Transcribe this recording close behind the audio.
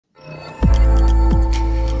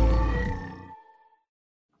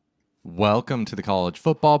Welcome to the College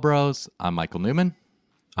Football Bros. I'm Michael Newman.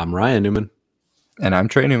 I'm Ryan Newman. And I'm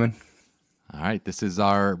Trey Newman. All right, this is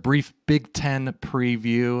our brief Big Ten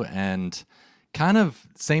preview and kind of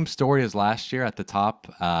same story as last year at the top.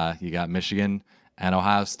 You got Michigan and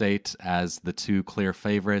Ohio State as the two clear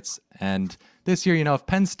favorites. And this year, if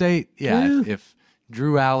Penn State, if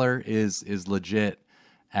Drew Aller is legit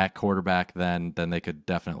at quarterback, then they could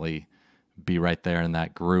definitely be right there in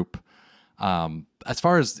that group. As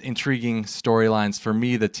far as intriguing storylines, for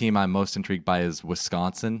me, the team I'm most intrigued by is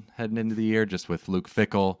Wisconsin heading into the year, just with Luke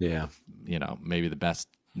Fickell. Yeah. Maybe the best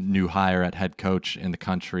new hire at head coach in the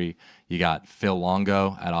country. You got Phil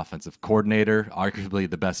Longo at offensive coordinator, arguably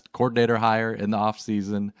the best coordinator hire in the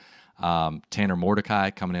offseason. Tanner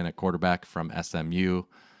Mordecai coming in at quarterback from SMU.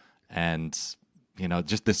 And,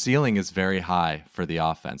 just the ceiling is very high for the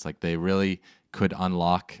offense. Like they really could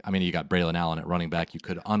unlock. I mean, you got Braylon Allen at running back. You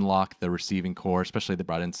could unlock the receiving core, especially they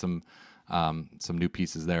brought in some new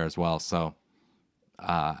pieces there as well. So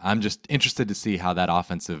I'm just interested to see how that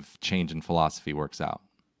offensive change in philosophy works out.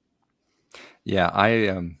 Yeah,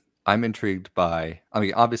 I'm intrigued by. I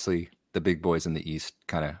mean, obviously the big boys in the East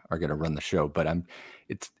kind of are going to run the show, but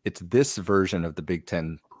it's this version of the Big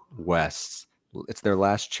Ten West. It's their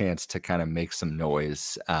last chance to kind of make some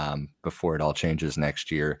noise before it all changes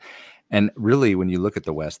next year. And really, when you look at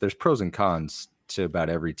the West, there's pros and cons to about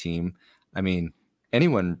every team. I mean,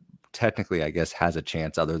 anyone technically, I guess, has a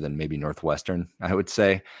chance other than maybe Northwestern, I would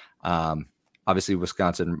say. Obviously,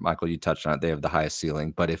 Wisconsin, Michael, you touched on it. They have the highest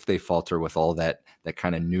ceiling. But if they falter with all that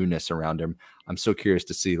kind of newness around them, I'm so curious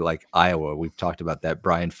to see, like Iowa. We've talked about that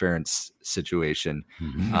Brian Ferentz situation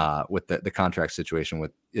with the contract situation.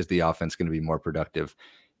 Is the offense going to be more productive?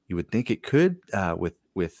 You would think it could with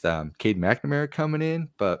Cade McNamara coming in,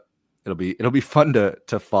 but it'll be fun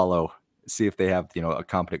to follow, see if they have a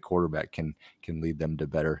competent quarterback can lead them to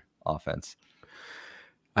better offense.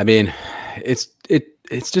 I mean,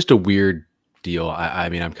 it's just a weird deal. I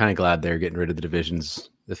mean, I'm kind of glad they're getting rid of the divisions.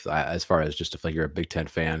 As far as just if like you're a Big Ten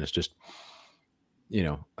fan, it's just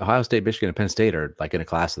Ohio State, Michigan, and Penn State are like in a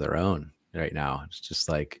class of their own right now. It's just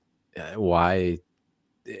like why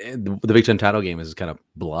the Big Ten title game is kind of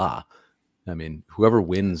blah. I mean, whoever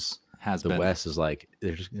wins West is like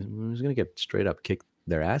they're just gonna get straight up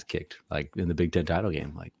their ass kicked like in the Big Ten title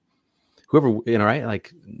game. Like whoever right?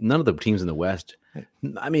 Like none of the teams in the West.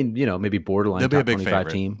 I mean, maybe borderline top 25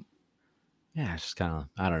 favorite team. Yeah, it's just kind of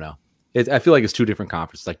I don't know. I feel like it's two different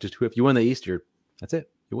conferences. Like just if you win the East, that's it.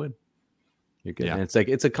 You win. You're good. Yeah. And it's like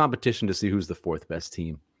it's a competition to see who's the fourth best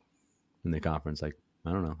team in the conference. Like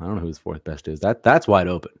I don't know who the fourth best is. That's wide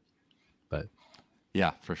open. But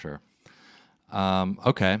yeah, for sure.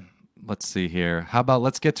 Okay. Let's see here. How about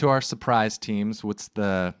let's get to our surprise teams. What's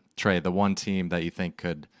the one team that you think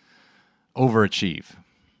could overachieve?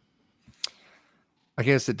 I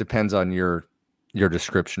guess it depends on your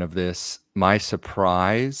description of this. My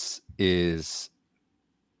surprise is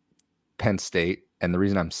Penn State. And the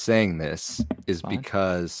reason I'm saying this is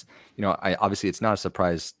because, obviously it's not a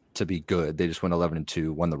surprise to be good. They just went 11-2,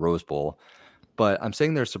 won the Rose Bowl. But I'm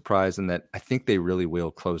saying they're surprised in that I think they really will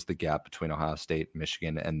close the gap between Ohio State,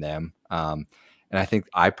 Michigan, and them. And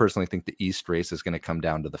I personally think the East race is going to come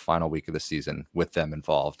down to the final week of the season with them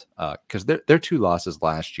involved. Because their two losses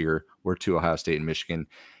last year were to Ohio State and Michigan,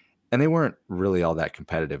 and they weren't really all that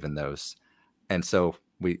competitive in those. And so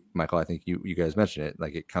Michael, I think you guys mentioned it.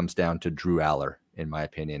 Like it comes down to Drew Aller, in my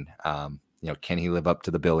opinion. Can he live up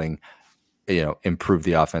to the billing? Improve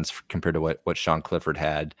the offense compared to what Sean Clifford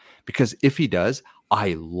had, because if he does,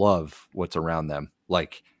 I love what's around them.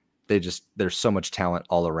 Like there's so much talent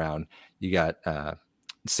all around. You got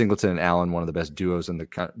Singleton and Allen, one of the best duo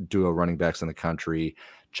running backs in the country.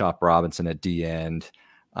 Chop Robinson at D end.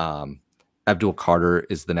 Abdul Carter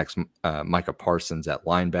is the next Micah Parsons at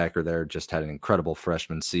linebacker there. Just had an incredible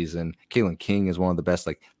freshman season. Kalen King is one of the best.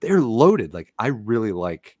 Like they're loaded. Like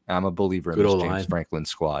I'm a believer in this James Franklin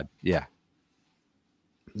squad. Yeah.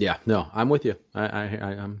 Yeah, no, I'm with you.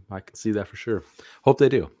 I can see that for sure. Hope they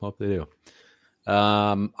do.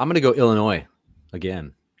 I'm going to go Illinois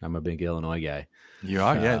again. I'm a big Illinois guy. You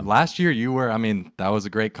are, yeah. Last year you were. I mean, that was a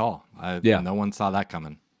great call. No one saw that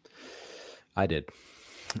coming. I did.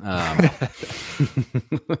 No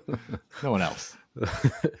one else.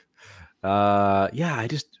 I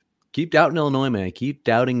just keep doubting Illinois, man. I keep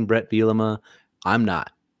doubting Brett Bielema. I'm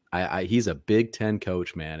not. He's a Big Ten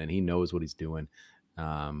coach, man, and he knows what he's doing.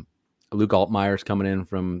 Luke Altmaier's coming in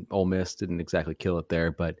from Ole Miss. Didn't exactly kill it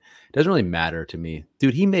there, but it doesn't really matter to me.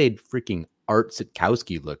 Dude, he made freaking Art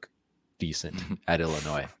Sitkowski look decent at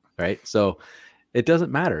Illinois, right? So it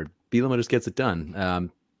doesn't matter. Bielema just gets it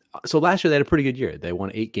done. So last year they had a pretty good year. They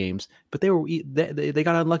won 8 games, but they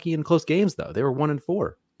got unlucky in close games though. They were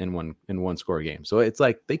 1-4 in one score game. So it's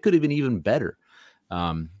like they could have been even better.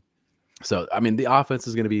 So I mean, the offense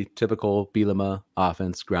is going to be typical Bielema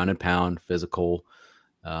offense, ground and pound, physical.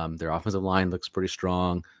 Their offensive line looks pretty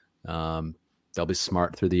strong. They'll be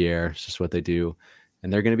smart through the air. It's just what they do.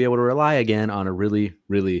 And they're going to be able to rely again on a really,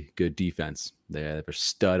 really good defense. They have a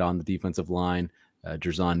stud on the defensive line.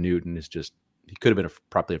 Jerzon Newton is just, he could have been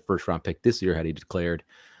probably a first-round pick this year had he declared.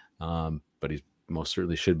 But he most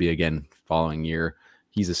certainly should be again following year.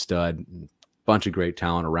 He's a stud. Bunch of great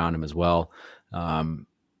talent around him as well.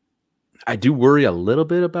 I do worry a little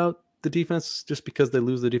bit about the defense just because they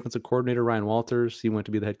lose the defensive coordinator, Ryan Walters. He went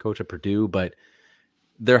to be the head coach at Purdue, but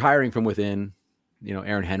they're hiring from within. You know,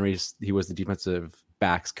 Aaron Henry's, he was the defensive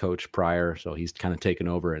backs coach prior, so he's kind of taken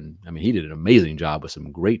over. And I mean, he did an amazing job with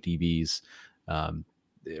some great DBs in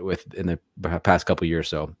the past couple of years.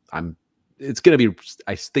 So it's going to be,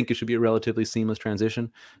 I think it should be a relatively seamless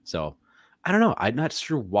transition. So I don't know. I'm not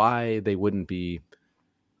sure why they wouldn't be,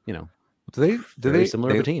 you know, do they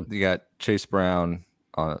similar of a team. You got Chase Brown,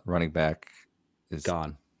 running back, is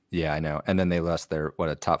gone. Yeah, I know. And then they lost their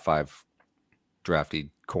a top 5 drafted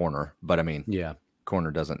corner. But I mean, yeah,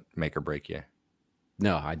 corner doesn't make or break you.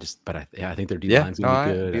 No, I think their D line's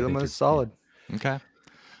gonna be good. Bielema is solid. Yeah. Okay,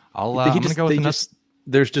 I'm gonna go with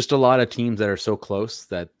there's just a lot of teams that are so close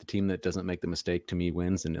that the team that doesn't make the mistake to me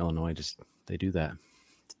wins, and Illinois they do that.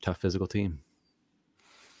 It's a tough physical team.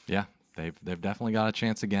 Yeah. They've definitely got a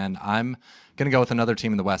chance again. I'm going to go with another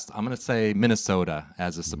team in the West. I'm going to say Minnesota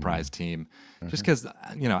as a surprise team, just because,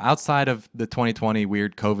 you know, outside of the 2020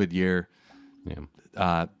 weird COVID year,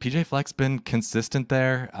 PJ Fleck's been consistent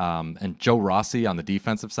there. And Joe Rossi on the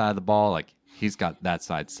defensive side of the ball, like he's got that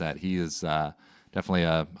side set. He is definitely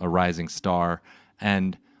a rising star.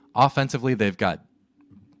 And offensively, they've got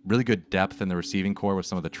really good depth in the receiving core with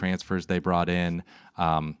some of the transfers they brought in.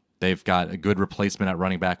 They've got a good replacement at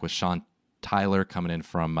running back with Sean Tyler coming in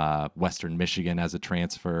from Western Michigan as a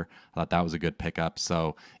transfer. I thought that was a good pickup.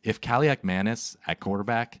 So if Kaliakmanis at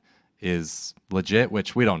quarterback is legit,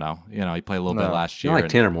 which we don't know, you know, he played a little bit last year. Like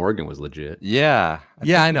Tanner Morgan was legit. Yeah.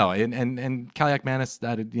 Yeah, I know. And Kaliakmanis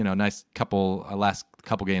had, you know, nice last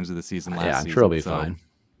couple games of the season last season. I'm sure he'll be fine.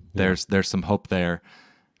 There's some hope there.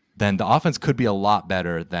 Then the offense could be a lot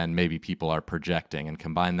better than maybe people are projecting, and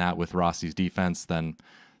combine that with Rossi's defense, then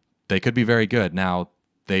they could be very good. Now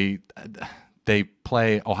they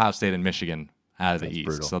play Ohio State and Michigan out of the East,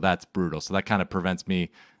 brutal. So that's brutal. So that kind of prevents me,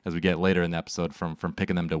 as we get later in the episode, from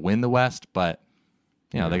picking them to win the West. But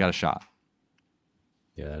you know, they got a shot.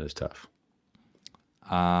 Yeah, that is tough.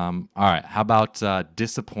 All right, how about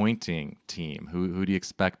disappointing team? Who do you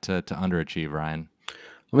expect to underachieve, Ryan? I'm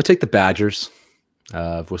gonna take the Badgers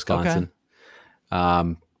of Wisconsin.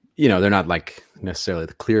 Okay. You know, they're not like necessarily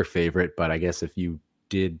the clear favorite, but I guess if you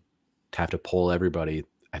did have to poll everybody,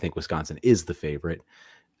 I think Wisconsin is the favorite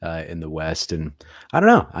in the West. And I don't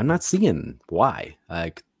know, I'm not seeing why.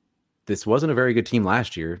 Like, this wasn't a very good team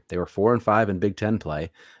last year. They were 4-5 in Big Ten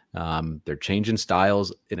play. They're changing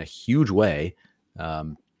styles in a huge way.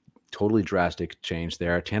 Totally drastic change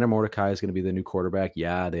there. Tanner Mordecai is going to be the new quarterback.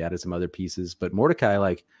 Yeah, they added some other pieces, but Mordecai,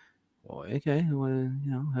 like, well, okay, well,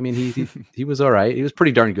 you know, I mean, he was all right. He was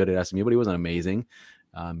pretty darn good at SMU, but he wasn't amazing.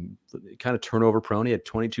 Kind of turnover prone. He had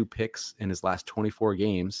 22 picks in his last 24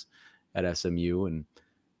 games at SMU, and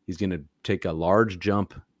he's going to take a large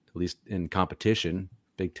jump, at least in competition.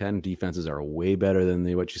 Big Ten defenses are way better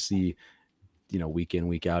than what you see, you know, week in,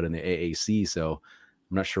 week out in the AAC. So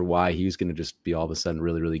I'm not sure why he's going to just be all of a sudden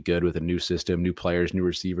really, really good with a new system, new players, new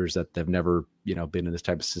receivers that have never, you know, been in this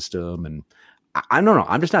type of system. And I don't know.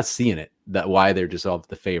 I'm just not seeing it, that why they're just all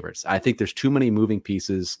the favorites. I think there's too many moving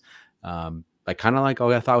pieces. Like kind of like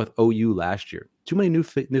I thought with OU last year, too many new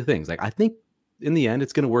things. Like, I think in the end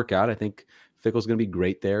it's going to work out. I think Fickell's going to be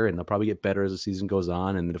great there, and they'll probably get better as the season goes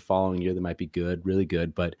on. And the following year they might be good, really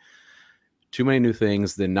good. But too many new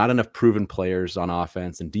things. Then not enough proven players on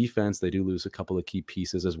offense and defense. They do lose a couple of key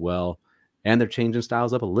pieces as well, and they're changing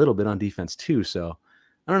styles up a little bit on defense too. So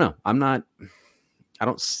I don't know. I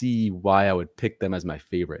don't see why I would pick them as my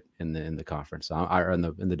favorite in the conference or in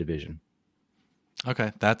the division.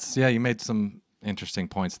 Okay, you made some interesting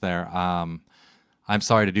points there. I'm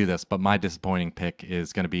sorry to do this, but my disappointing pick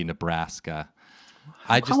is going to be Nebraska.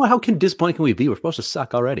 How disappointed can we be? We're supposed to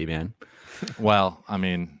suck already, man. Well, I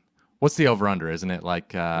mean, what's the over/under? Isn't it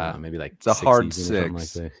like maybe like it's a hard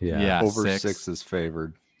 6? Like yeah, over 6 is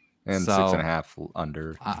favored, and so 6.5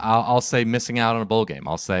 under. I'll say missing out on a bowl game.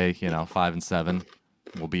 I'll say 5-7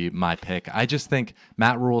 will be my pick. I just think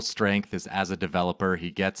Matt Rule's strength is as a developer.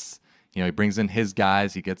 He gets he brings in his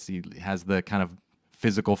guys. He has the kind of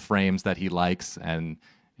physical frames that he likes, and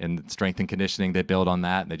in strength and conditioning, they build on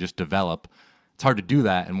that and they just develop. It's hard to do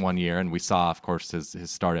that in 1 year. And we saw, of course, his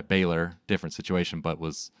start at Baylor, different situation, but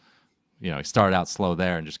was, he started out slow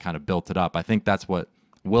there and just kind of built it up. I think that's what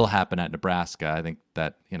will happen at Nebraska. I think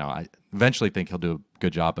that, I eventually think he'll do a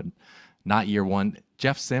good job, but not year one.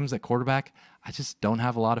 Jeff Sims at quarterback, I just don't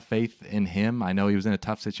have a lot of faith in him. I know he was in a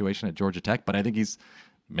tough situation at Georgia Tech, but I think he's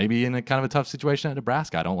maybe in a kind of a tough situation at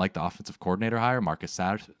Nebraska. I don't like the offensive coordinator hire, Marcus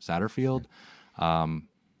Satterfield.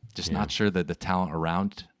 Not sure that the talent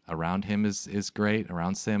around him is great,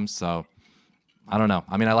 around Sims. So I don't know.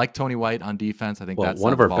 I mean, I like Tony White on defense. I think that's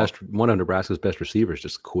one of Nebraska's best receivers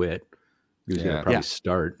just quit. He was going to probably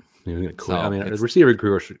start. He was going to quit. So I mean, the receiver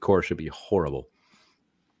core should be horrible.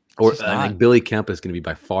 Or I think Billy Kemp is going to be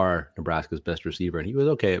by far Nebraska's best receiver, and he was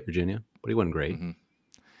okay at Virginia, but he wasn't great. Mm-hmm.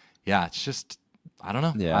 Yeah, it's just, I don't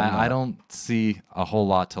know. Yeah, I don't see a whole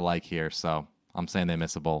lot to like here, so I'm saying they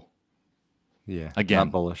miss a bowl. Yeah, again,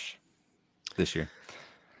 not bullish this year.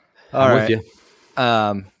 I'm with you.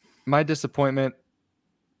 My disappointment,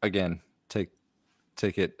 again, take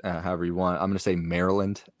it however you want. I'm going to say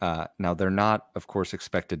Maryland. Now they're not, of course,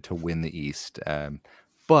 expected to win the East,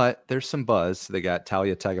 but there's some buzz. They got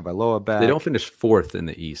Talia Tagovailoa back. They don't finish fourth in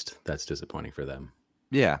the East. That's disappointing for them.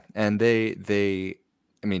 Yeah, and I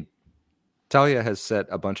mean, Talia has set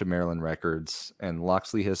a bunch of Maryland records, and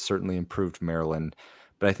Loxley has certainly improved Maryland,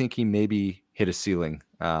 but I think he maybe hit a ceiling,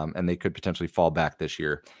 and they could potentially fall back this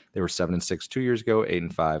year. They were 7-6 2 years ago,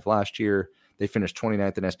 8-5 last year. They finished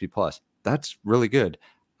 29th in SP+. That's really good.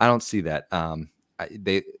 I don't see that.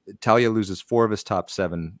 Talia loses 4 of his top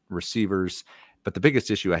 7 receivers, but the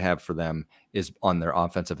biggest issue I have for them is on their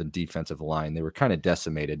offensive and defensive line. They were kind of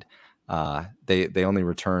decimated. They only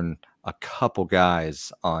return a couple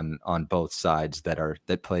guys on both sides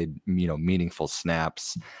that played meaningful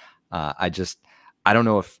snaps. I don't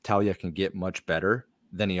know if Talia can get much better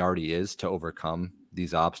than he already is to overcome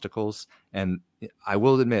these obstacles. And I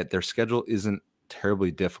will admit their schedule isn't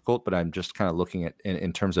terribly difficult, but I'm just kind of looking at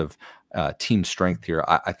in terms of team strength here.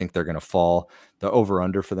 I think they're going to fall. The over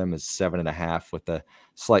under for them is 7.5 with a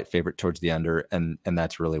slight favorite towards the under, and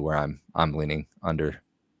that's really where I'm leaning under.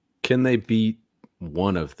 Can they beat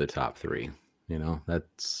one of the top 3?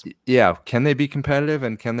 That's Can they be competitive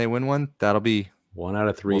and can they win one? That'll be 1 out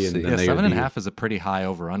of 3. We'll see. 7.5 is a pretty high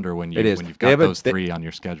over under when you've got those 3 on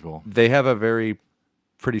your schedule. They have a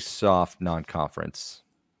pretty soft non-conference.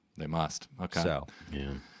 They must. Okay. So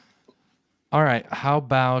yeah. All right. How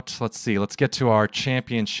about, let's see. Let's get to our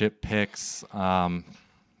championship picks.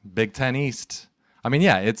 Big Ten East. I mean,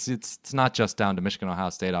 yeah, it's not just down to Michigan,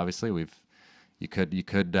 Ohio State. Obviously, you could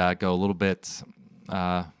go a little bit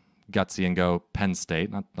gutsy and go Penn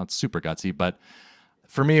State. Not super gutsy, but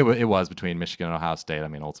for me, it was between Michigan and Ohio State. I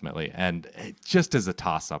mean, ultimately, and it just as a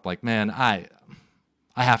toss-up. Like, man, I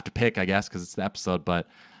have to pick, I guess, because it's the episode, but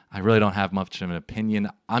I really don't have much of an opinion.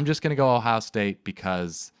 I'm just going to go Ohio State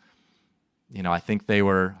because, I think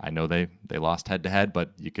I know they lost head-to-head,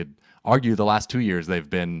 but you could argue the last 2 years they've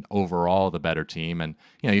been overall the better team. And,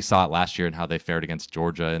 you saw it last year and how they fared against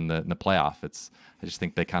Georgia in the playoff. I just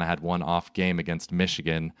think they kind of had one off game against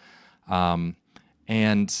Michigan. And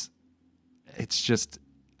it's just,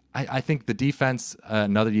 I think the defense,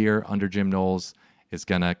 another year under Jim Knowles, is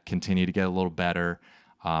going to continue to get a little better.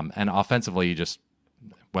 And offensively, you just,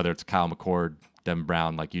 whether it's Kyle McCord, Devin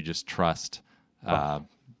Brown, like you just trust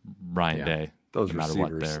Ryan Day. Those no matter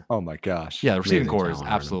receivers. What they're, oh my gosh. Yeah, the receiving core is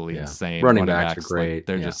absolutely insane. Running backs are great.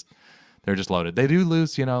 Like, they're just loaded. They do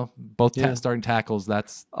lose, both starting tackles.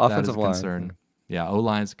 That's offensive line. Concern. Yeah,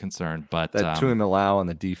 O-line's a concern, but that Tuimoloau on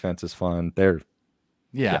the defense is fun. They're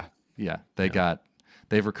they've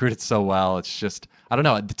recruited so well. It's just, I don't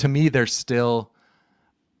know. To me, they're still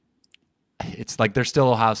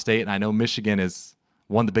Ohio State, and I know Michigan has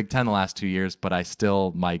won the Big Ten the last 2 years, but I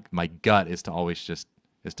still my gut is to always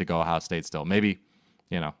to go Ohio State still. Maybe,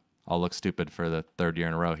 I'll look stupid for the 3rd year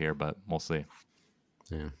in a row here, but we'll see.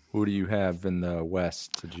 Yeah. Who do you have in the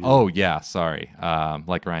West? Oh yeah, sorry.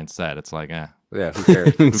 Like Ryan said, it's like, yeah, who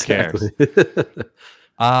cares? Who cares?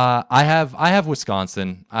 I have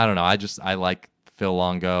Wisconsin. I don't know. I like Phil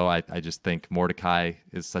Longo. I just think Mordecai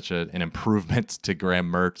is such an improvement to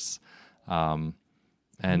Graham Mertz. And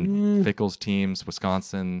Fickell's teams,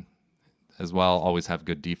 Wisconsin as well, always have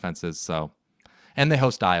good defenses. So, and they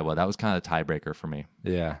host Iowa. That was kind of a tiebreaker for me.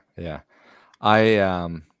 Yeah.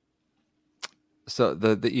 So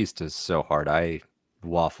the East is so hard. I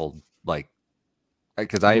waffled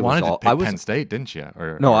because I wanted to pick was Penn State, didn't you?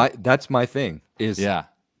 That's my thing. Yeah.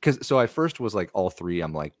 Because I first was like all 3.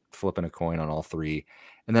 I'm like flipping a coin on all 3,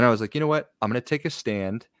 And then I was like, you know what? I'm going to take a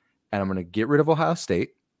stand and I'm going to get rid of Ohio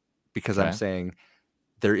State because I'm saying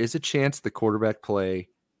there is a chance the quarterback play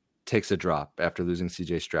takes a drop after losing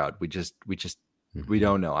CJ Stroud. We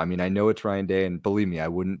don't know. I mean, I know it's Ryan Day, and believe me, I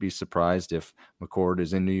wouldn't be surprised if McCord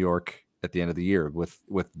is in New York at the end of the year with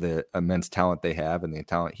the immense talent they have and the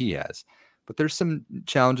talent he has. But there's some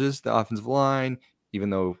challenges. The offensive line, even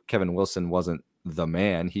though Kevin Wilson wasn't the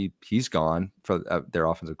man, he's gone for their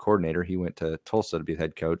offensive coordinator. He went to Tulsa to be the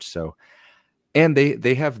head coach. So, and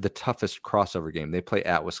they have the toughest crossover game. They play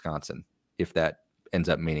at Wisconsin, if that ends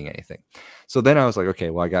up meaning anything. So then I was like, okay,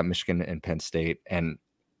 well, I got Michigan and Penn State, and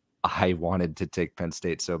I wanted to take Penn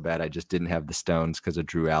State so bad. I just didn't have the stones because of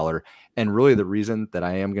Drew Aller. And really the reason that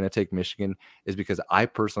I am going to take Michigan is because I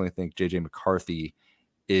personally think JJ McCarthy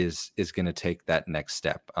is going to take that next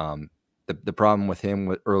step. The problem with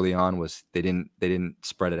him early on was they didn't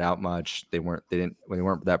spread it out much. They weren't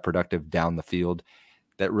that productive down the field.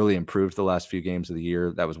 That really improved the last few games of the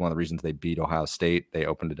year. That was one of the reasons they beat Ohio State. They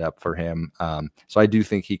opened it up for him. So I do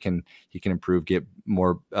think he can improve, get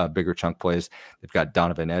more bigger chunk plays. They've got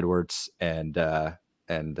Donovan Edwards and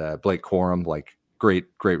Blake Corum, like great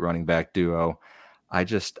running back duo.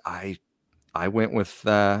 I went with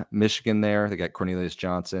Michigan there. They got Cornelius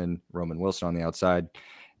Johnson, Roman Wilson on the outside,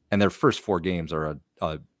 and their first 4 games are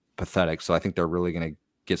pathetic. So I think they're really going to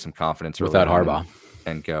get some confidence without Harbaugh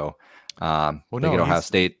and go. They get Ohio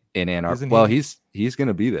State in Ann Arbor. Well, he's going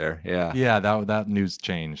to be there. Yeah. Yeah. That news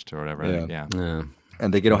changed or whatever. Yeah.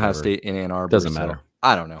 And they get Ohio State in Ann Arbor. Doesn't matter.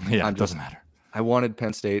 I don't know. Yeah. It doesn't matter. I wanted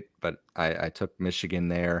Penn State, but I took Michigan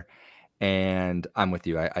there, and I'm with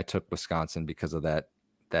you. I took Wisconsin because of that.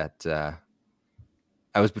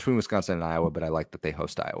 I was between Wisconsin and Iowa, but I like that they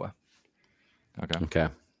host Iowa. Okay.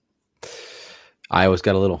 Iowa's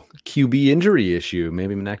got a little QB injury issue.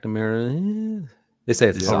 Maybe McNamara. They say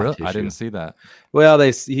it's a soft tissue. I didn't see that. Well,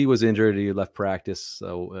 he was injured. He left practice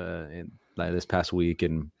this past week,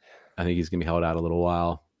 and I think he's gonna be held out a little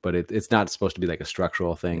while. But it's not supposed to be like a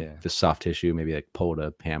structural thing. Yeah. Just soft tissue, maybe like pulled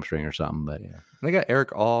a hamstring or something. But they got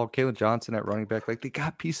Eric All, Caleb Johnson at running back. Like they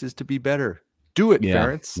got pieces to be better. Do it,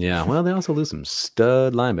 Ferentz. Yeah. Well, they also lose some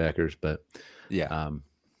stud linebackers, but yeah.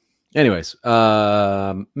 Anyways,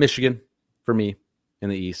 Michigan for me in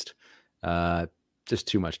the East. Just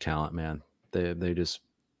too much talent, man. They just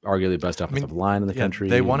arguably the best offensive line in the country.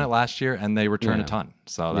 They won it last year and they returned a ton.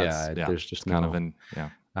 So that's there's just kind of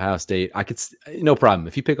Ohio State. I could no problem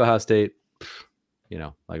if you pick Ohio State.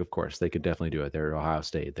 Of course they could definitely do it. They're Ohio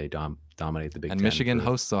State. They dominate the Big Ten. And Michigan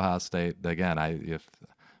hosts Ohio State again.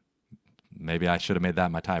 Maybe I should have made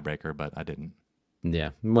that my tiebreaker, but I didn't. Yeah,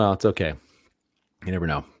 well, it's okay. You never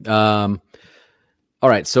know. All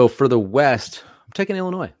right, so for the West, I'm taking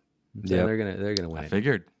Illinois. Yeah, they're gonna win. I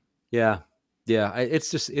figured. Yeah.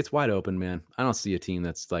 It's wide open, man. I don't see a team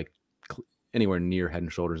that's like anywhere near head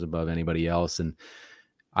and shoulders above anybody else, and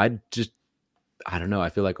I don't know. I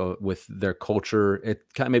feel like with their culture, it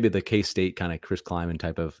kind of maybe the K-State kind of Chris Kleiman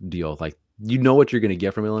type of deal. Like what you're going to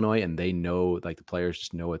get from Illinois, and they know, like the players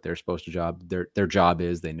just know what they're supposed to their job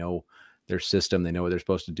is. They know their system. They know what they're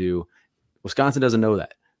supposed to do. Wisconsin doesn't know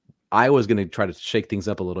that. Iowa's going to try to shake things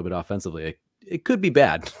up a little bit offensively. It could be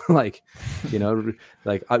bad. I'm just going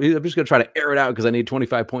to try to air it out because I need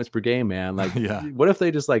 25 points per game, man. What if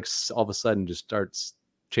they just all of a sudden just starts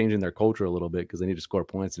changing their culture a little bit because they need to score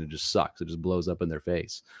points and it just sucks. It just blows up in their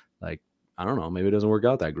face. I don't know. Maybe it doesn't work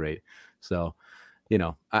out that great. So,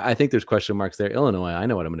 I think there's question marks there. Illinois, I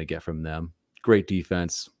know what I'm going to get from them. Great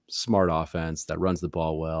defense, smart offense that runs the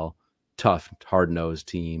ball well, tough, hard-nosed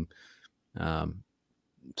team.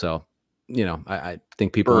 So, I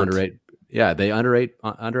think people underrate. Yeah, they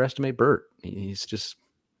underestimate Burt. He's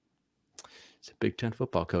a Big Ten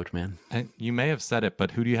football coach, man. And you may have said it,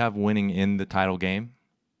 but who do you have winning in the title game?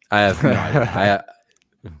 I have no idea. I have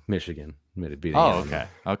Michigan. Okay.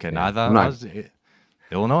 Yeah. Now I thought it was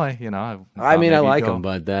Illinois. I like them,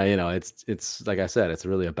 but it's like I said, it's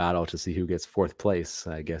really a battle to see who gets 4th place.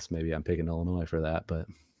 I guess maybe I'm picking Illinois for that, but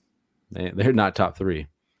they're not top 3.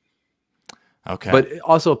 Okay. But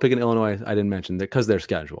also picking Illinois, I didn't mention that because their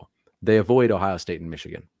schedule. They avoid Ohio State and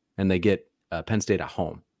Michigan, and they get Penn State at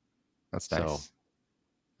home. That's nice. So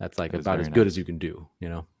that's about as good as you can do,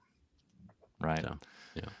 Right. So,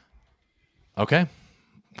 yeah. Okay.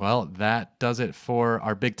 Well, that does it for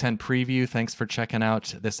our Big Ten preview. Thanks for checking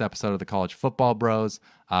out this episode of the College Football Bros.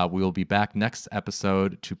 We will be back next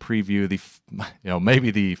episode to preview maybe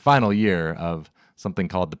the final year of something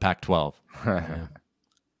called the Pac-12. Yeah.